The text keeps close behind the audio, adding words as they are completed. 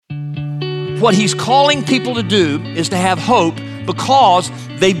what he's calling people to do is to have hope because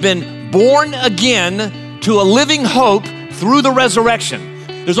they've been born again to a living hope through the resurrection.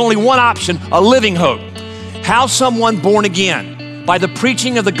 There's only one option, a living hope. How's someone born again? By the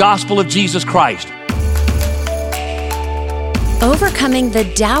preaching of the gospel of Jesus Christ. Overcoming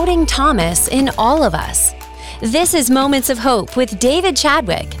the doubting Thomas in all of us. This is Moments of Hope with David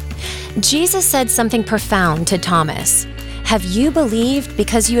Chadwick. Jesus said something profound to Thomas. Have you believed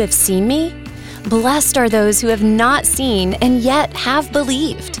because you have seen me? Blessed are those who have not seen and yet have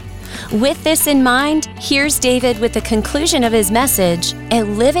believed. With this in mind, here's David with the conclusion of his message, A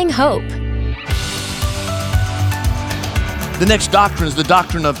Living Hope. The next doctrine is the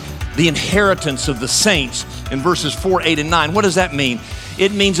doctrine of the inheritance of the saints in verses 4, 8, and 9. What does that mean?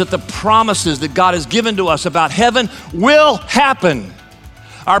 It means that the promises that God has given to us about heaven will happen.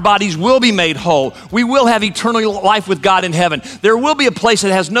 Our bodies will be made whole. We will have eternal life with God in heaven. There will be a place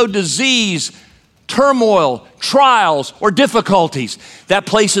that has no disease, turmoil, trials, or difficulties. That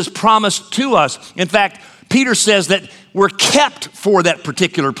place is promised to us. In fact, Peter says that we're kept for that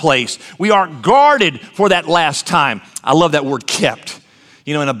particular place. We are guarded for that last time. I love that word kept.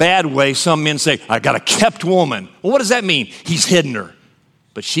 You know, in a bad way, some men say, I got a kept woman. Well, what does that mean? He's hidden her,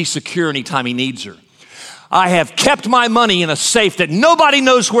 but she's secure anytime he needs her. I have kept my money in a safe that nobody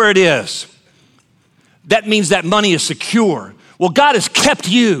knows where it is. That means that money is secure. Well, God has kept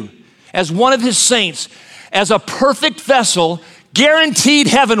you as one of his saints, as a perfect vessel, guaranteed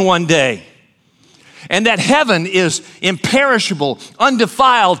heaven one day. And that heaven is imperishable,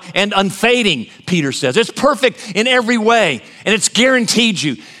 undefiled, and unfading, Peter says. It's perfect in every way, and it's guaranteed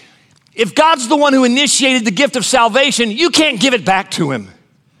you. If God's the one who initiated the gift of salvation, you can't give it back to him.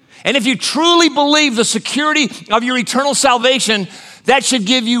 And if you truly believe the security of your eternal salvation, that should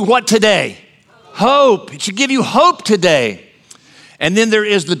give you what today? Hope. It should give you hope today. And then there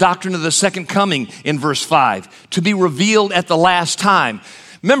is the doctrine of the second coming in verse 5, to be revealed at the last time.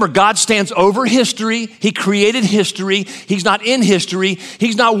 Remember, God stands over history. He created history. He's not in history.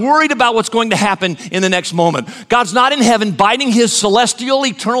 He's not worried about what's going to happen in the next moment. God's not in heaven biting his celestial,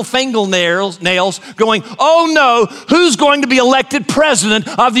 eternal fingernails going, oh no, who's going to be elected president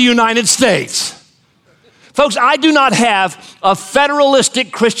of the United States? Folks, I do not have a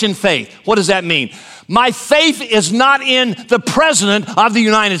federalistic Christian faith. What does that mean? My faith is not in the president of the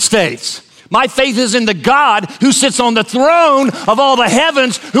United States. My faith is in the God who sits on the throne of all the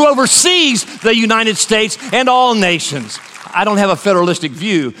heavens, who oversees the United States and all nations. I don't have a federalistic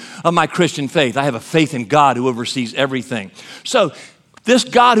view of my Christian faith. I have a faith in God who oversees everything. So this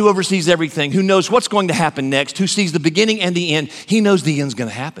God who oversees everything, who knows what's going to happen next, who sees the beginning and the end, he knows the end's going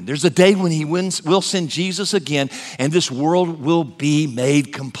to happen. There's a day when he will send Jesus again, and this world will be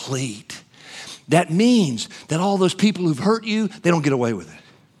made complete. That means that all those people who've hurt you, they don't get away with it.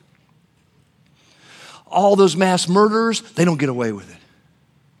 All those mass murderers, they don't get away with it.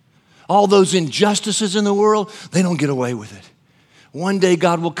 All those injustices in the world, they don't get away with it. One day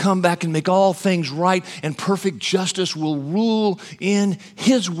God will come back and make all things right, and perfect justice will rule in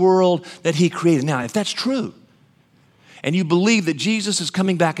his world that he created. Now, if that's true, and you believe that Jesus is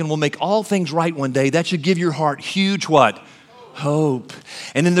coming back and will make all things right one day, that should give your heart huge what? Hope.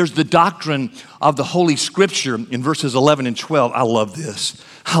 And then there's the doctrine of the Holy Scripture in verses 11 and 12. I love this.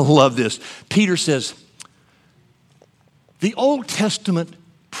 I love this. Peter says, the Old Testament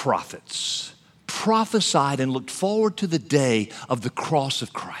prophets prophesied and looked forward to the day of the cross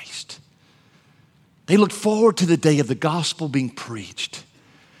of Christ. They looked forward to the day of the gospel being preached.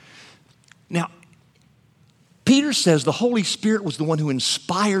 Now, Peter says the Holy Spirit was the one who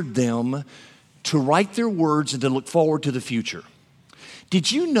inspired them to write their words and to look forward to the future.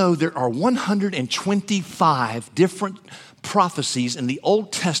 Did you know there are 125 different prophecies in the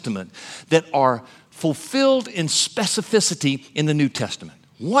Old Testament that are fulfilled in specificity in the New Testament?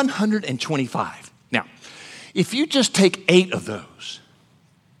 125. Now, if you just take 8 of those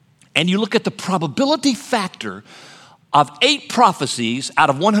and you look at the probability factor of 8 prophecies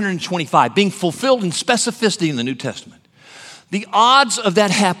out of 125 being fulfilled in specificity in the New Testament, the odds of that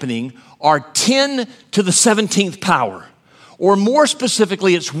happening are 10 to the 17th power. Or more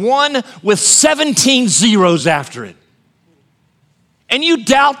specifically, it's 1 with 17 zeros after it. And you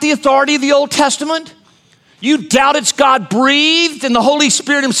doubt the authority of the Old Testament? You doubt it's God breathed and the Holy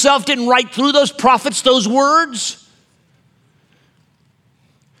Spirit himself didn't write through those prophets those words?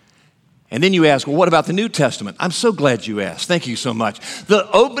 And then you ask, well, what about the New Testament? I'm so glad you asked. Thank you so much. The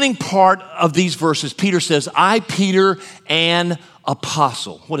opening part of these verses, Peter says, I, Peter, an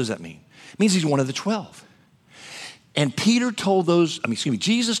apostle. What does that mean? It means he's one of the 12. And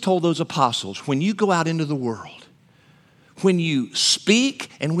Jesus told those apostles, when you go out into the world, when you speak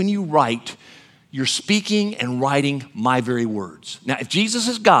and when you write, you're speaking and writing my very words. Now, if Jesus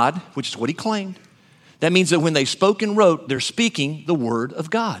is God, which is what he claimed, that means that when they spoke and wrote, they're speaking the word of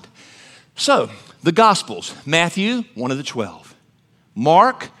God. So, the Gospels, Matthew, one of the 12.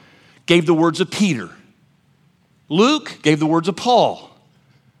 Mark gave the words of Peter. Luke gave the words of Paul.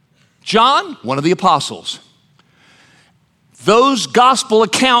 John, one of the apostles. Those gospel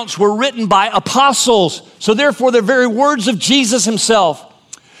accounts were written by apostles, so therefore they're very words of Jesus himself.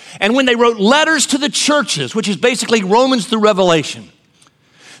 And when they wrote letters to the churches, which is basically Romans through Revelation,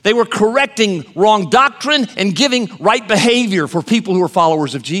 they were correcting wrong doctrine and giving right behavior for people who are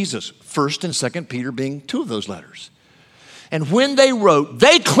followers of Jesus. 1st and 2nd Peter being two of those letters. And when they wrote,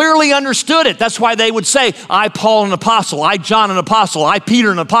 they clearly understood it. That's why they would say, I, Paul, an apostle. I, John, an apostle. I,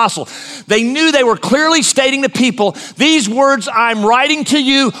 Peter, an apostle. They knew they were clearly stating to people, these words I'm writing to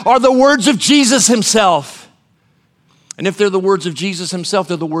you are the words of Jesus himself. And if they're the words of Jesus himself,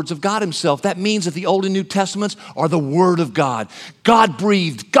 they're the words of God himself. That means that the Old and New Testaments are the word of God. God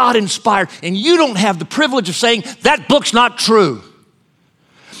breathed, God inspired, and you don't have the privilege of saying that book's not true.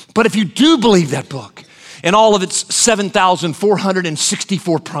 But if you do believe that book, and all of its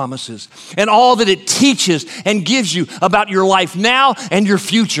 7,464 promises, and all that it teaches and gives you about your life now and your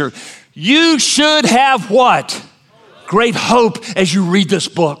future, you should have what? Great hope as you read this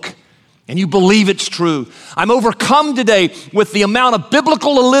book and you believe it's true. I'm overcome today with the amount of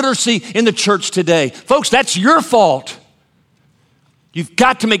biblical illiteracy in the church today. Folks, that's your fault. You've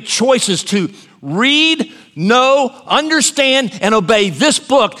got to make choices to read, know, understand, and obey this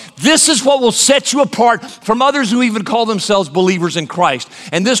book. This is what will set you apart from others who even call themselves believers in Christ.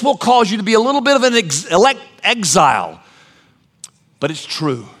 And this will cause you to be a little bit of an exile. But it's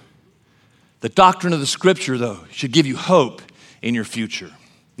true. The doctrine of the Scripture, though, should give you hope in your future.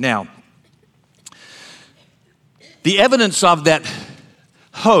 Now, the evidence of that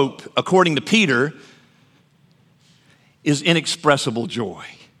hope, according to Peter, is inexpressible joy.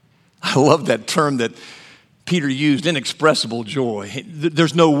 I love that term that Peter used, inexpressible joy.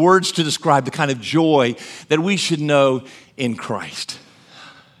 There's no words to describe the kind of joy that we should know in Christ.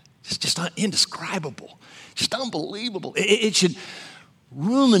 It's just indescribable, just unbelievable. It should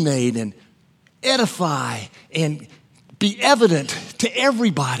ruminate and edify and be evident to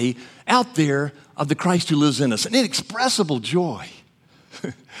everybody out there of the Christ who lives in us, an inexpressible joy.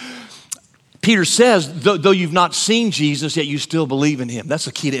 Peter says, though you've not seen Jesus, yet you still believe in him. That's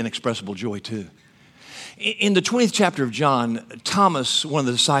the key to inexpressible joy too. In the 20th chapter of John, Thomas, one of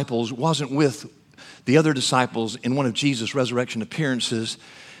the disciples, wasn't with the other disciples in one of Jesus' resurrection appearances.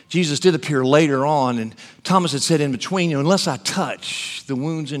 Jesus did appear later on, and Thomas had said in between, unless I touch the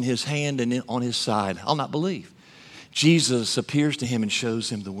wounds in his hand and on his side, I'll not believe. Jesus appears to him and shows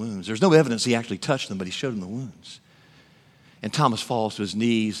him the wounds. There's no evidence he actually touched them, but he showed him the wounds. And Thomas falls to his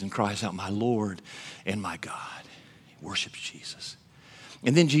knees and cries out, my Lord and my God. He worships Jesus.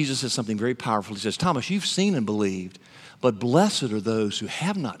 And then Jesus says something very powerful. He says, Thomas, you've seen and believed, but blessed are those who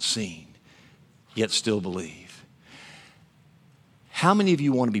have not seen, yet still believe. How many of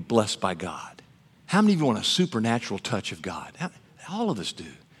you want to be blessed by God? How many of you want a supernatural touch of God? All of us do.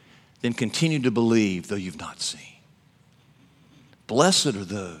 Then continue to believe, though you've not seen. Blessed are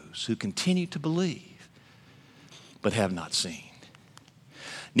those who continue to believe, but have not seen.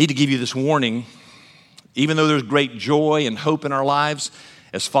 Need to give you this warning. Even though there's great joy and hope in our lives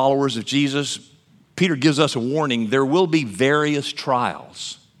as followers of Jesus, Peter gives us a warning. There will be various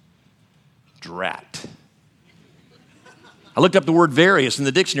trials. Drat. I looked up the word various in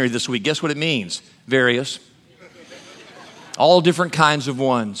the dictionary this week. Guess what it means? Various. All different kinds of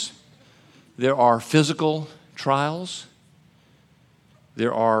ones. There are physical trials.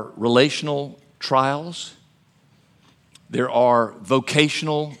 There are relational trials. There are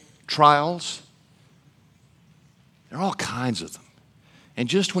vocational trials. There are all kinds of them. And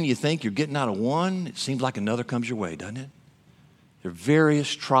just when you think you're getting out of one, it seems like another comes your way, doesn't it? There are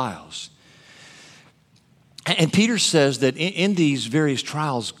various trials. And Peter says that in these various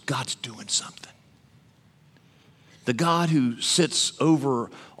trials, God's doing something. The God who sits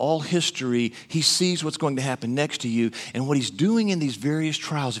over all history, he sees what's going to happen next to you. And what he's doing in these various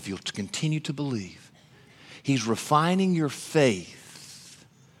trials, if you'll continue to believe, he's refining your faith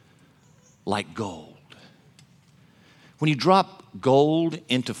like gold. When you drop gold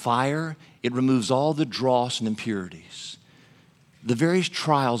into fire, it removes all the dross and impurities. The various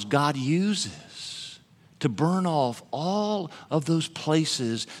trials God uses to burn off all of those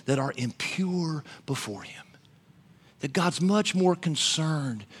places that are impure before him. That God's much more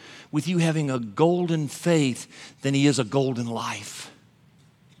concerned with you having a golden faith than he is a golden life.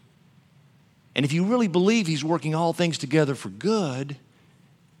 And if you really believe he's working all things together for good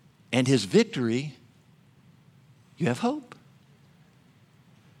and his victory, you have hope.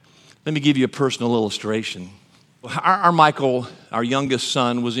 Let me give you a personal illustration. Our Michael, our youngest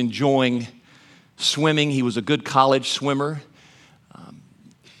son, was enjoying swimming. He was a good college swimmer.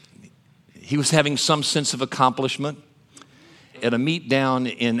 He was having some sense of accomplishment. At a meet down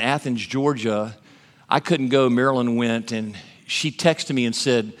in Athens, Georgia, I couldn't go, Marilyn went, and she texted me and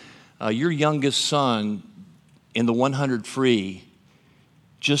said, your youngest son in the 100 free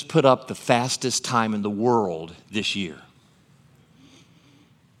just put up the fastest time in the world this year.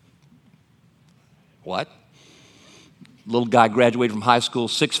 What? Little guy graduated from high school,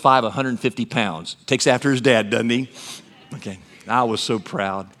 6'5", 150 pounds. Takes after his dad, doesn't he? Okay, I was so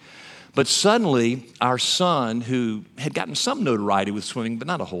proud. But suddenly, our son, who had gotten some notoriety with swimming, but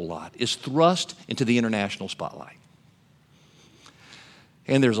not a whole lot, is thrust into the international spotlight.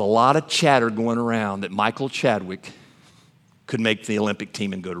 And there's a lot of chatter going around that Michael Chadwick could make the Olympic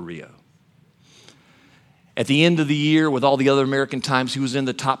team and go to Rio. At the end of the year, with all the other American times, he was in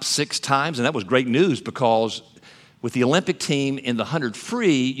the top 6 times, and that was great news because with the Olympic team in the 100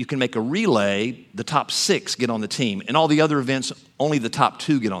 free, you can make a relay, the top 6 get on the team. In all the other events, only the top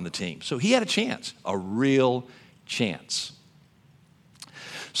 2 get on the team. So he had a chance, a real chance.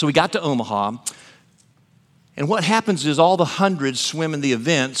 So we got to Omaha, and what happens is all the hundreds swim in the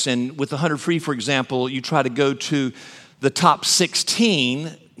events, and with the 100 free, for example, you try to go to the top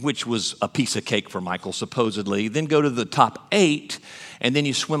 16, which was a piece of cake for Michael, supposedly, then go to the top 8, and then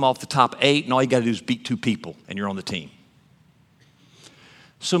you swim off the top 8, and all you got to do is beat 2 people, and you're on the team.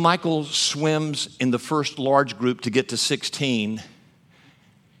 So Michael swims in the first large group to get to 16.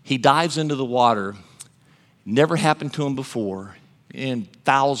 He dives into the water. Never happened to him before, in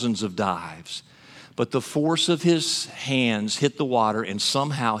thousands of dives. But the force of his hands hit the water, and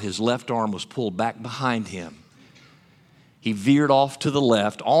somehow his left arm was pulled back behind him. He veered off to the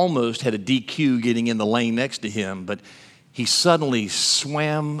left, almost had a DQ getting in the lane next to him, but he suddenly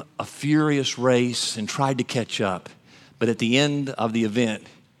swam a furious race and tried to catch up. But at the end of the event,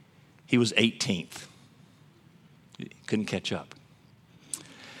 he was 18th. He couldn't catch up.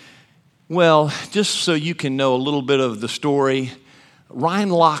 Well, just so you can know a little bit of the story, Ryan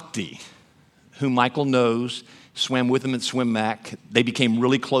Lochte, whom Michael knows, swam with him at Swim Mac. They became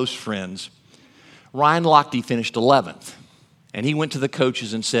really close friends. Ryan Lochte finished 11th. And he went to the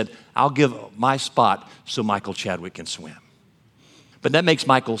coaches and said, I'll give my spot so Michael Chadwick can swim. But that makes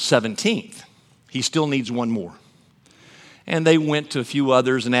Michael 17th. He still needs one more. And they went to a few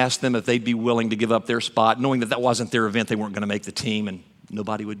others and asked them if they'd be willing to give up their spot, knowing that that wasn't their event, they weren't going to make the team, and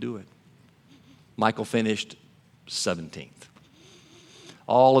nobody would do it. Michael finished 17th.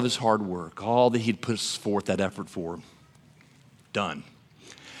 All of his hard work, all that he'd put forth that effort for, done.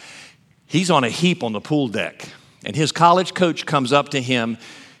 He's on a heap on the pool deck. And his college coach comes up to him.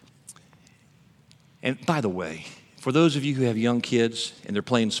 And by the way, for those of you who have young kids and they're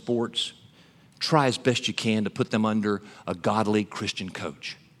playing sports, try as best you can to put them under a godly Christian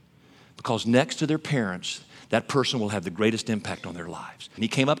coach. Because next to their parents, that person will have the greatest impact on their lives. And he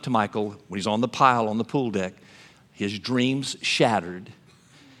came up to Michael when he's on the pile on the pool deck, his dreams shattered,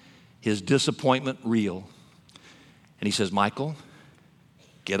 his disappointment real. And he says, Michael,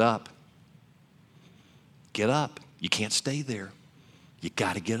 get up. Get up. You can't stay there. You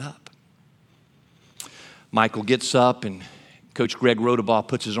got to get up. Michael gets up, and Coach Greg Rodabaugh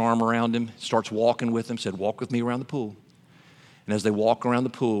puts his arm around him, starts walking with him, said, walk with me around the pool. And as they walk around the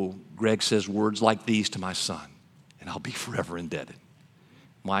pool, Greg says words like these to my son, and I'll be forever indebted.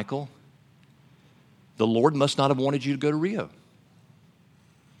 Michael, the Lord must not have wanted you to go to Rio.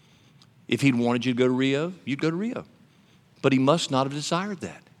 If he'd wanted you to go to Rio, you'd go to Rio. But he must not have desired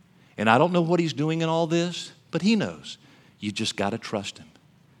that. And I don't know what he's doing in all this, but he knows. You just got to trust him.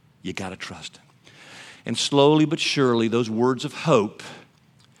 You got to trust him. And slowly but surely, those words of hope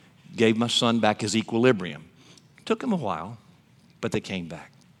gave my son back his equilibrium. It took him a while, but they came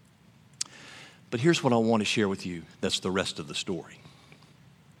back. But here's what I want to share with you. That's the rest of the story.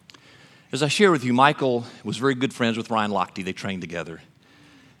 As I share with you, Michael was very good friends with Ryan Lochte. They trained together.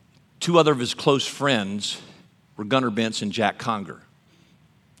 2 other of his close friends were Gunnar Bentz and Jack Conger.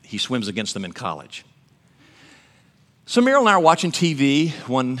 He swims against them in college. So Meryl and I are watching TV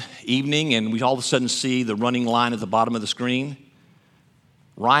one evening, and we all of a sudden see the running line at the bottom of the screen.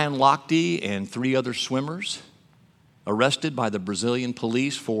 Ryan Lochte and 3 other swimmers arrested by the Brazilian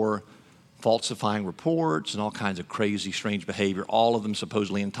police for falsifying reports and all kinds of crazy, strange behavior, all of them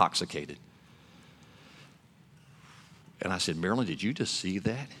supposedly intoxicated. And I said, Marilyn, did you just see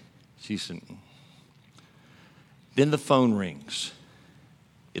that? She said, Then the phone rings.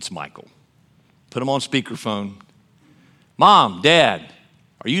 It's Michael. Put him on speakerphone. Mom, Dad,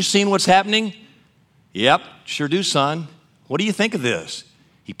 are you seeing what's happening? Yep, sure do, son. What do you think of this?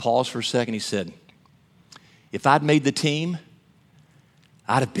 He paused for a second. He said, if I'd made the team,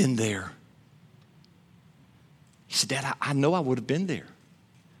 I'd have been there. He said, Dad, I know I would have been there.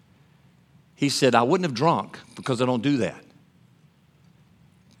 He said, I wouldn't have drunk because I don't do that.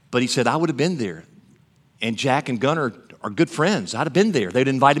 But he said, I would have been there. And Jack and Gunnar are good friends. I'd have been there. They'd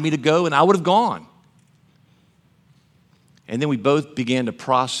invited me to go, and I would have gone. And then we both began to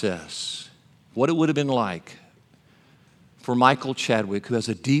process what it would have been like for Michael Chadwick, who has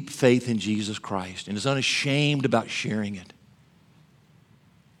a deep faith in Jesus Christ and is unashamed about sharing it.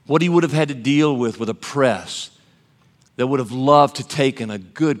 What he would have had to deal with a press that would have loved to taken a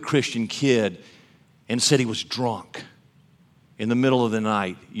good Christian kid and said he was drunk in the middle of the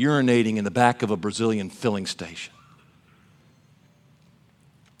night, urinating in the back of a Brazilian filling station.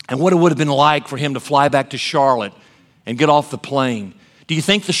 And what it would have been like for him to fly back to Charlotte and get off the plane. Do you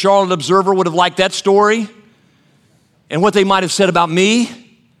think the Charlotte Observer would have liked that story? And what they might have said about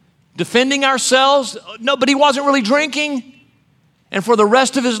me? Defending ourselves? No, but he wasn't really drinking. And for the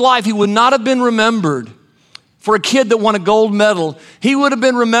rest of his life, he would not have been remembered. For a kid that won a gold medal, he would have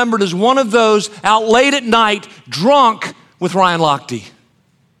been remembered as one of those out late at night, drunk with Ryan Lochte.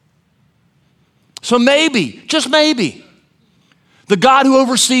 So maybe, just maybe, the God who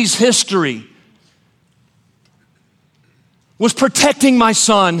oversees history was protecting my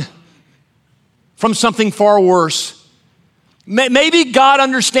son from something far worse. Maybe God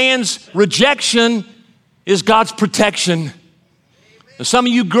understands rejection is God's protection. Some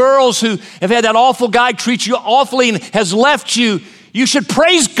of you girls who have had that awful guy treat you awfully and has left you, you should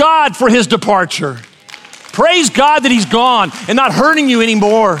praise God for his departure. Praise God that he's gone and not hurting you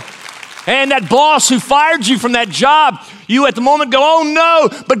anymore. And that boss who fired you from that job, you at the moment go, oh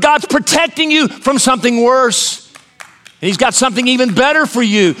no, but God's protecting you from something worse. And he's got something even better for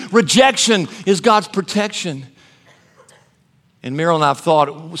you. Rejection is God's protection. And Meryl and I have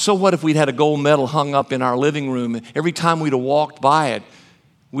thought, so what if we'd had a gold medal hung up in our living room? Every time we'd have walked by it,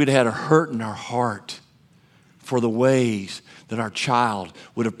 we'd have had a hurt in our heart for the ways that our child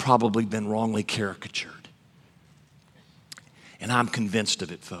would have probably been wrongly caricatured. And I'm convinced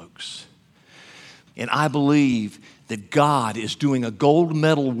of it, folks. And I believe that God is doing a gold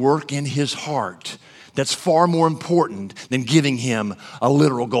medal work in his heart that's far more important than giving him a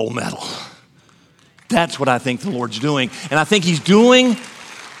literal gold medal. That's what I think the Lord's doing. And I think he's doing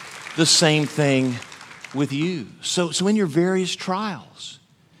the same thing with you. So in your various trials,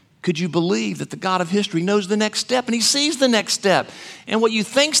 could you believe that the God of history knows the next step and he sees the next step? And what you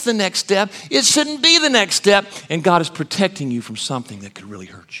think's the next step, it shouldn't be the next step. And God is protecting you from something that could really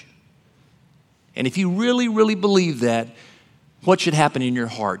hurt you. And if you really, really believe that, what should happen in your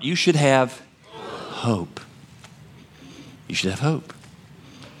heart? You should have hope. You should have hope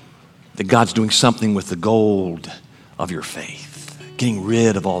that God's doing something with the gold of your faith, getting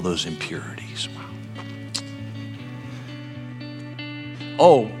rid of all those impurities. Wow.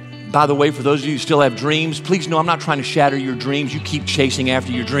 Oh, by the way, for those of you who still have dreams, please know I'm not trying to shatter your dreams. You keep chasing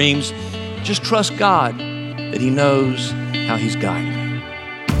after your dreams. Just trust God that he knows how he's guiding you.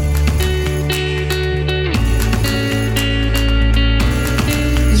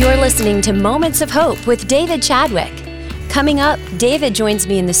 You're listening to Moments of Hope with David Chadwick. Coming up, David joins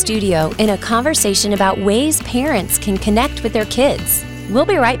me in the studio in a conversation about ways parents can connect with their kids. We'll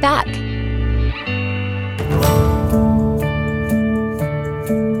be right back.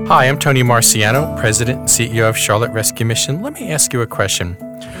 Hi, I'm Tony Marciano, President and CEO of Charlotte Rescue Mission. Let me ask you a question.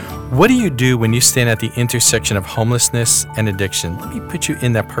 What do you do when you stand at the intersection of homelessness and addiction? Let me put you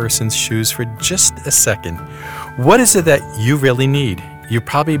in that person's shoes for just a second. What is it that you really need? You've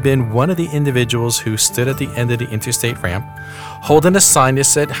probably been one of the individuals who stood at the end of the interstate ramp, holding a sign that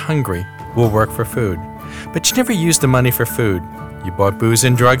said, "Hungry, will work for food." But you never used the money for food. You bought booze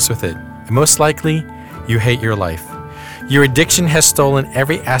and drugs with it. And most likely, you hate your life. Your addiction has stolen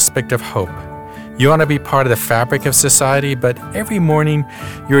every aspect of hope. You want to be part of the fabric of society, but every morning,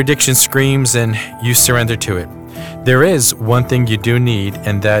 your addiction screams and you surrender to it. There is one thing you do need,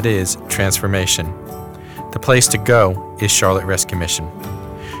 and that is transformation. The place to go is Charlotte Rescue Mission.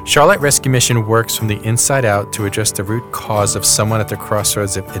 Charlotte Rescue Mission works from the inside out to address the root cause of someone at the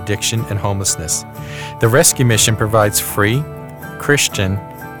crossroads of addiction and homelessness. The Rescue Mission provides free, Christian,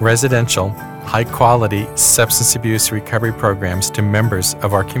 residential, high-quality substance abuse recovery programs to members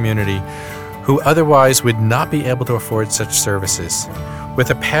of our community who otherwise would not be able to afford such services. With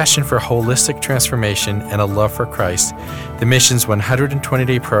a passion for holistic transformation and a love for Christ, the mission's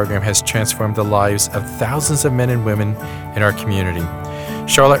 120-day program has transformed the lives of thousands of men and women in our community.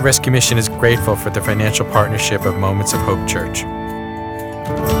 Charlotte Rescue Mission is grateful for the financial partnership of Moments of Hope Church.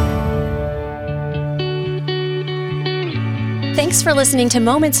 Thanks for listening to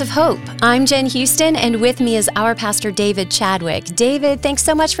Moments of Hope. I'm Jen Houston, and with me is our pastor, David Chadwick. David, thanks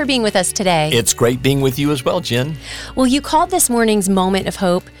so much for being with us today. It's great being with you as well, Jen. Well, you called this morning's Moment of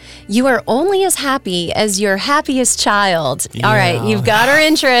Hope, "You are only as happy as your happiest child." Yeah. All right, you've got our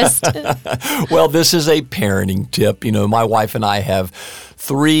interest. Well, this is a parenting tip. You know, my wife and I have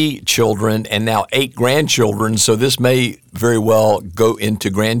 3 children and now 8 grandchildren, so this may very well go into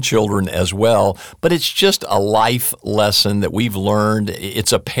grandchildren as well, but it's just a life lesson that we've learned.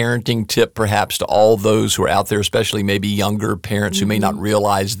 It's a parenting tip perhaps to all those who are out there, especially maybe younger parents who may not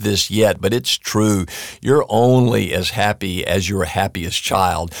realize this yet, but it's true. You're only as happy as your happiest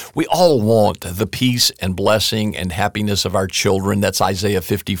child. We all want the peace and blessing and happiness of our children. That's Isaiah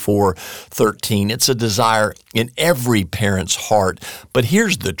 54:13. It's a desire in every parent's heart. But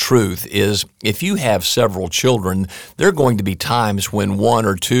here's the truth is if you have several children, there are going to be times when 1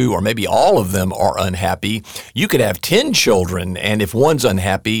 or 2 or maybe all of them are unhappy. You could have 10 children, and if one's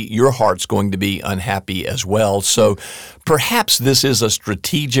unhappy, your heart's going to be unhappy as well. So perhaps this is a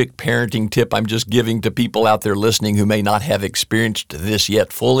strategic parenting tip I'm just giving to people out there listening who may not have experienced this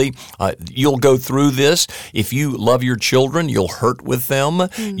yet fully. You'll go through this. If you love your children, you'll hurt with them.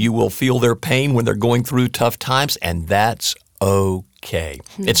 You will feel their pain when they're going through tough times, and that's okay.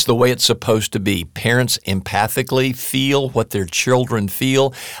 It's the way it's supposed to be. Parents empathically feel what their children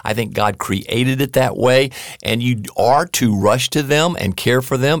feel. I think God created it that way, and you are to rush to them and care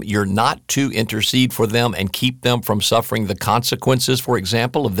for them. You're not to intercede for them and keep them from suffering the consequences, for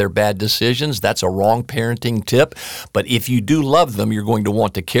example, of their bad decisions. That's a wrong parenting tip. But if you do love them, you're going to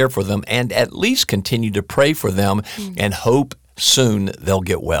want to care for them and at least continue to pray for them and hope soon they'll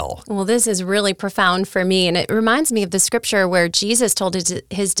get well. Well, this is really profound for me, and it reminds me of the scripture where Jesus told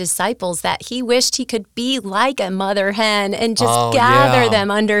his disciples that he wished he could be like a mother hen and just gather them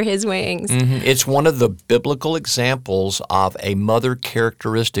under his wings. It's one of the biblical examples of a mother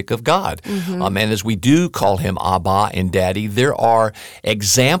characteristic of God. And as we do call him Abba and Daddy, there are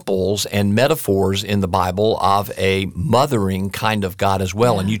examples and metaphors in the Bible of a mothering kind of God as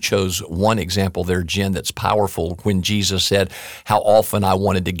well. And you chose one example there, Jen, that's powerful when Jesus said, "How often I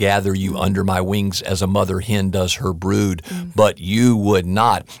wanted to gather you under my wings as a mother hen does her brood, but you would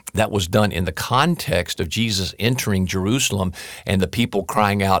not." That was done in the context of Jesus entering Jerusalem and the people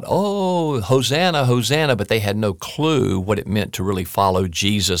crying out, "Oh, Hosanna, Hosanna," but they had no clue what it meant to really follow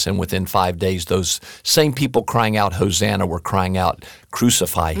Jesus. And within 5 days, those same people crying out, "Hosanna," were crying out,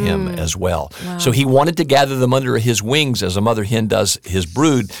 "Crucify him," as well. Wow. So he wanted to gather them under his wings as a mother hen does his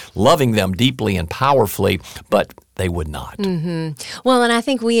brood, loving them deeply and powerfully, but they would not. Well, and I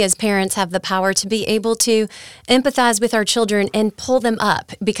think we as parents have the power to be able to empathize with our children and pull them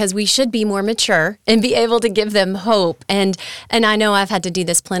up because we should be more mature and be able to give them hope. And I know I've had to do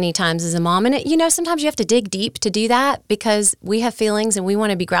this plenty of times as a mom. And, sometimes you have to dig deep to do that because we have feelings and we want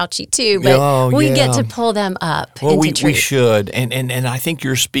to be grouchy too. But we get to pull them up into truth. We should. And I think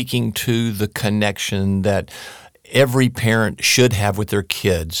you're speaking to the connection that every parent should have with their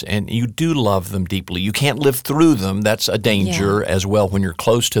kids, and you do love them deeply. You can't live through them. That's a danger as well when you're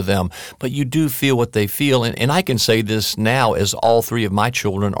close to them, but you do feel what they feel. And I can say this now as all 3 of my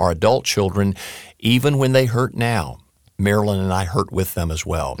children are adult children, even when they hurt now, Marilyn and I hurt with them as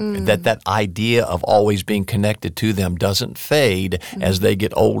well. That idea of always being connected to them doesn't fade as they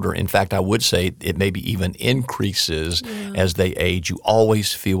get older. In fact, I would say it maybe even increases as they age. You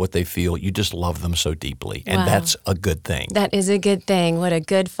always feel what they feel. You just love them so deeply, and that's a good thing. That is a good thing. What a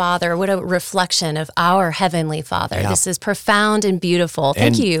good Father. What a reflection of our Heavenly Father. Yeah. This is profound and beautiful.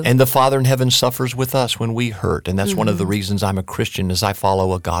 Thank you. And the Father in heaven suffers with us when we hurt, and that's one of the reasons I'm a Christian is I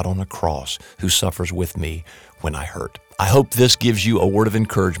follow a God on a cross who suffers with me when I hurt. I hope this gives you a word of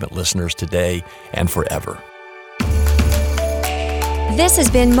encouragement, listeners, today and forever. This has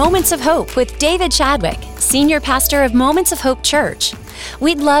been Moments of Hope with David Chadwick, Senior Pastor of Moments of Hope Church.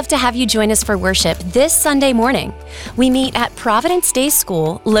 We'd love to have you join us for worship this Sunday morning. We meet at Providence Day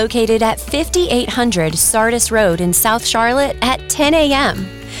School, located at 5800 Sardis Road in South Charlotte at 10 a.m.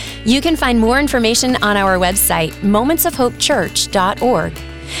 You can find more information on our website, momentsofhopechurch.org.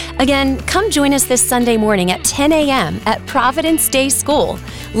 Again, come join us this Sunday morning at 10 a.m. at Providence Day School,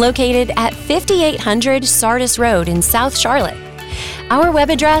 located at 5800 Sardis Road in South Charlotte. Our web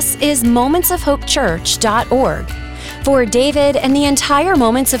address is momentsofhopechurch.org. For David and the entire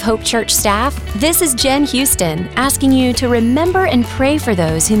Moments of Hope Church staff, this is Jen Houston asking you to remember and pray for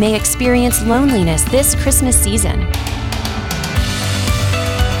those who may experience loneliness this Christmas season.